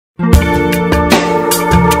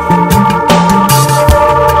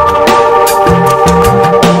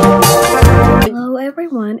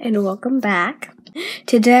welcome back.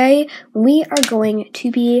 Today we are going to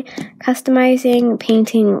be customizing,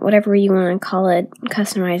 painting, whatever you want to call it.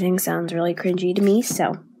 Customizing sounds really cringy to me,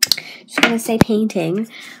 so just going to say painting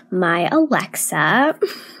my Alexa.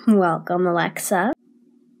 Welcome, Alexa.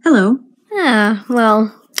 Hello.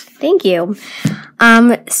 Well, thank you.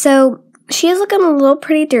 So she is looking a little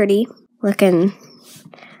pretty dirty. Looking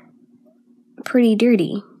pretty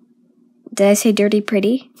dirty. Did I say dirty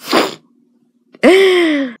pretty?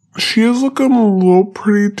 She is looking a little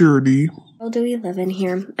pretty dirty. How do we live in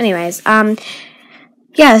here? Anyways,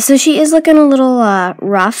 yeah, so she is looking a little,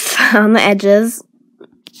 rough on the edges.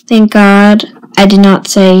 Thank God I did not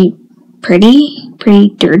say pretty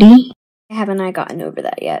dirty. Haven't I gotten over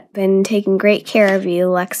that yet? Been taking great care of you,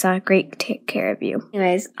 Alexa. Great take care of you.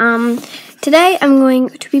 Anyways, today I'm going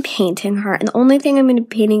to be painting her, and the only thing I'm going to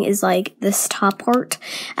be painting is, like, this top part.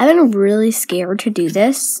 I've been really scared to do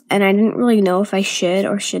this, and I didn't really know if I should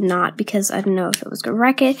or should not, because I didn't know if it was going to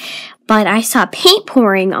wreck it, but I saw paint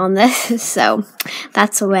pouring on this, so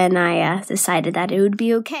that's when I, decided that it would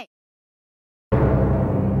be okay.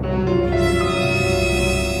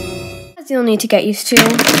 As you'll need to get used to,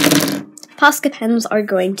 Posca pens are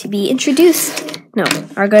going to be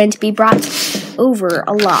are going to be brought over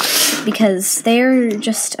a lot because they're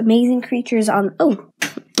just amazing creatures on,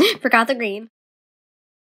 forgot the green.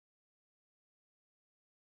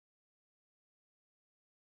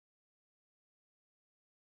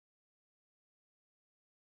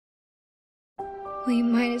 Well, you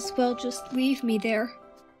might as well just leave me there.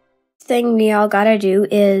 Thing we all gotta do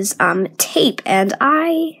is, tape, and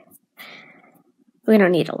we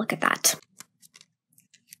don't need to look at that.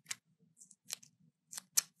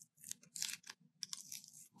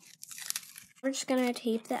 We're just gonna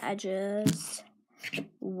tape the edges.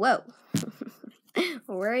 Whoa.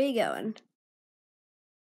 Where are you going?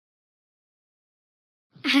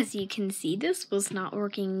 As you can see, this was not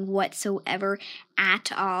working whatsoever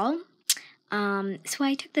at all. So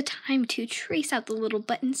I took the time to trace out the little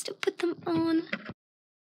buttons to put them on.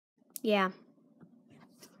 Yeah.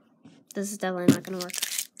 This is definitely not gonna work.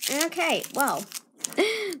 Okay, well,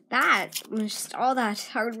 that was just all that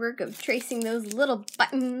hard work of tracing those little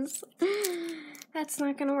buttons. That's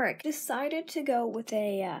not gonna work. Decided to go with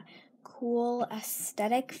a cool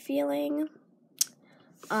aesthetic feeling.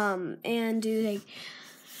 And do like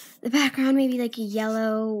the background, maybe like a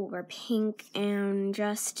yellow or pink, and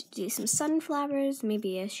just do some sunflowers,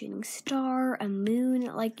 maybe a shooting star, a moon,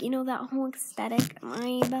 like, you know, that whole aesthetic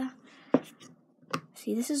vibe.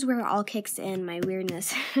 See, this is where it all kicks in, my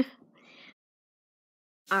weirdness.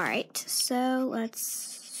 Alright, so let's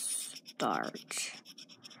start.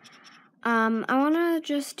 I want to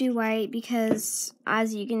just do white because,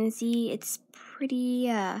 as you can see, it's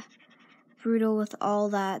pretty, brutal with all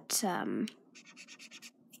that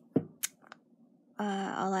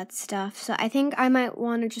stuff. So I think I might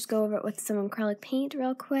want to just go over it with some acrylic paint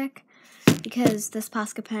real quick because this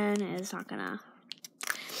Posca pen is not gonna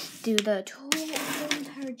do the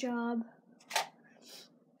entire job.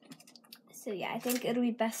 So yeah, I think it'll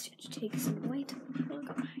be best to take some white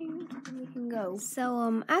and we can go.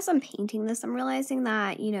 So as I'm painting this, I'm realizing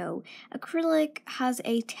that, you know, acrylic has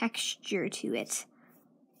a texture to it.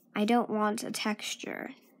 I don't want a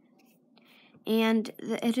texture. And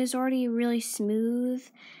it is already really smooth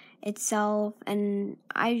itself, and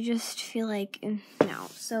I just feel like no.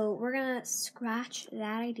 So we're gonna scratch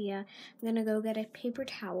that idea. I'm gonna go get a paper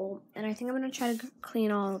towel, and I think I'm gonna try to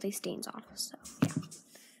clean all of these stains off. So yeah.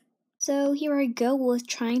 So here I go with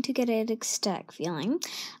trying to get an aesthetic feeling.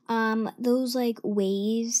 Those like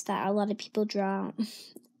waves that a lot of people draw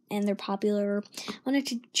and they're popular. I wanted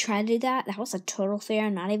to try to do that. That was a total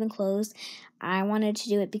fail, not even close. I wanted to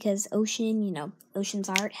do it because ocean, you know, ocean's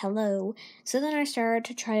art, hello. So then I started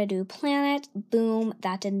to try to do planet, boom,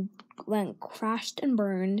 that crashed and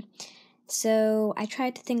burned. So I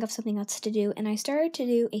tried to think of something else to do, and I started to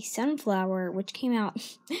do a sunflower, which came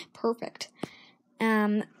out perfect.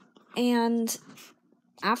 And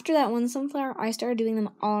after that one sunflower, I started doing them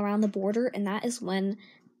all around the border, and that is when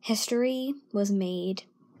history was made.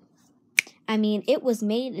 I mean, it was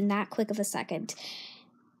made in that quick of a second.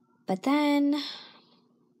 But then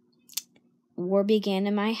war began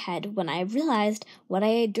in my head when I realized what I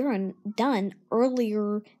had done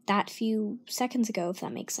earlier that few seconds ago, if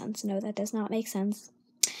that makes sense. No, that does not make sense.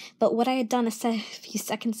 But what I had done a few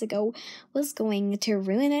seconds ago was going to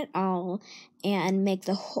ruin it all and make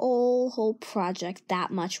the whole project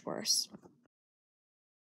that much worse.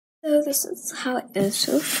 So this is how it is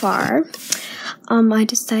so far. I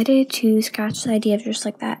decided to scratch the idea of just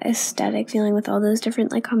like that aesthetic feeling with all those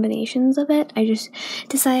different like combinations of it. I just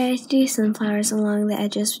decided to do sunflowers along the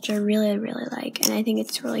edges, which I really, really like, and I think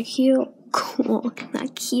it's really cute. Cool,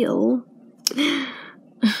 not cute.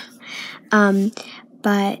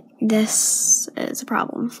 But this is a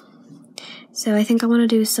problem. So I think I want to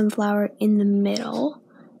do sunflower in the middle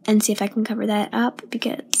and see if I can cover that up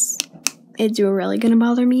because it's really gonna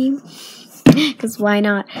bother me. Because why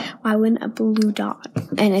not? Why wouldn't a blue dot?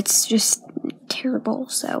 And it's just terrible.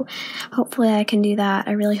 So hopefully I can do that.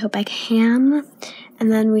 I really hope I can.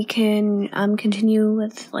 And then we can continue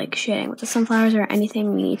with like shading with the sunflowers or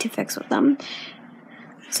anything we need to fix with them.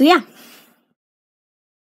 So yeah.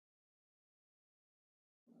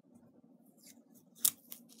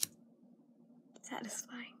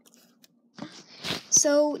 Satisfying.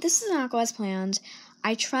 So this is not go as planned.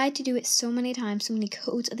 I tried to do it so many times, so many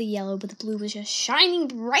coats of the yellow, but the blue was just shining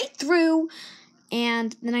right through.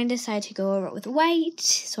 And then I decided to go over it with white,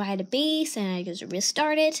 so I had a base, and I just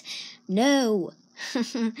restart it. No.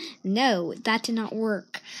 No, that did not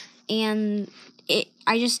work. And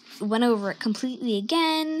I just went over it completely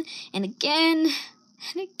again, and again,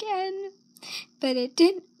 and again, but it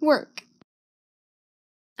didn't work.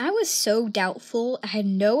 I was so doubtful, I had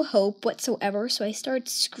no hope whatsoever, so I started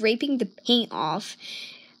scraping the paint off.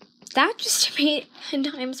 That just made it 10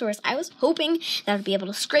 times worse. I was hoping that I'd be able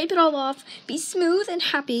to scrape it all off, be smooth and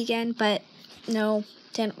happy again, but no,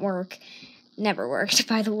 didn't work. Never worked,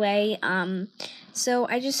 by the way. So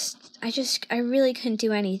I really couldn't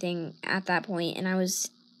do anything at that point, and I was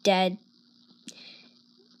dead.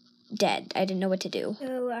 I didn't know what to do.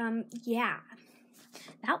 So, yeah.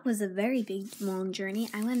 That was a very big, long journey.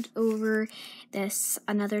 I went over this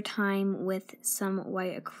another time with some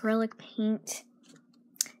white acrylic paint,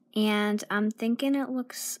 and I'm thinking it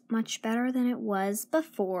looks much better than it was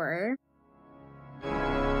before.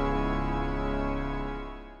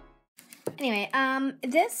 Anyway,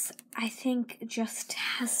 this, I think, just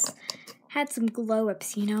has had some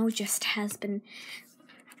glow-ups, you know, just has been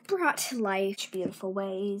brought to life in beautiful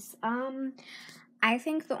ways. I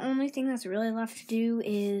think the only thing that's really left to do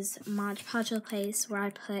is Mod Podge the place where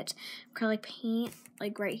I put acrylic paint,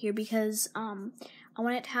 like right here, because, I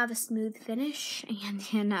want it to have a smooth finish,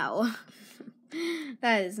 and you know,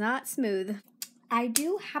 that is not smooth. I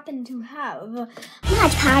do happen to have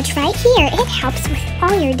Mod Podge right here. It helps with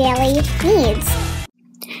all your daily needs.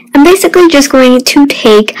 I'm basically just going to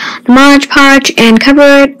take the Mod Podge and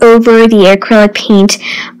cover it over the acrylic paint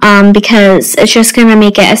because it's just going to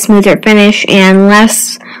make it a smoother finish and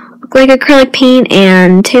less look like acrylic paint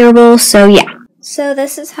and terrible, so yeah. So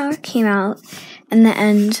this is how it came out in the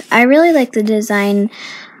end. I really like the design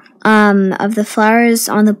of the flowers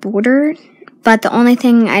on the border, but the only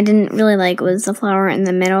thing I didn't really like was the flower in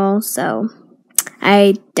the middle, so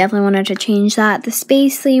I definitely wanted to change that. The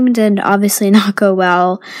space theme did obviously not go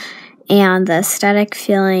well, and the aesthetic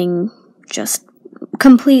feeling just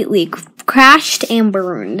completely crashed and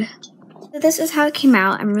burned. So this is how it came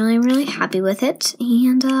out. I'm really, really happy with it,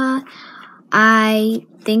 and I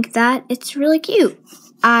think that it's really cute.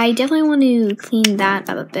 I definitely want to clean that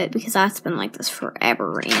up a bit because that's been like this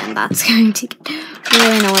forever, and that's going to get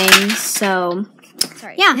really annoying. So,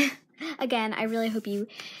 sorry. Yeah. Again, I really hope you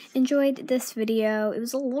enjoyed this video. It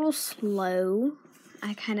was a little slow.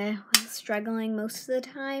 I kind of was struggling most of the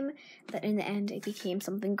time, but in the end, it became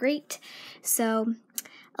something great. So,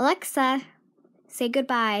 Alexa, say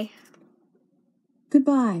goodbye.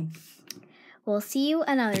 Goodbye. We'll see you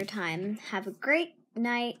another time. Have a great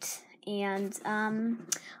night, and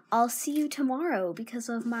I'll see you tomorrow because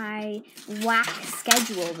of my whack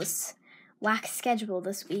schedule this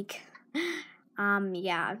week.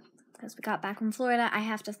 Yeah. Because we got back from Florida, I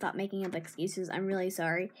have to stop making up excuses. I'm really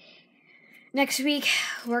sorry. Next week,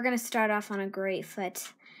 we're going to start off on a great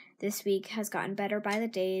foot. This week has gotten better by the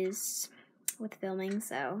days with filming,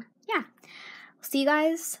 so yeah. We'll see you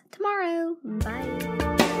guys tomorrow. Bye.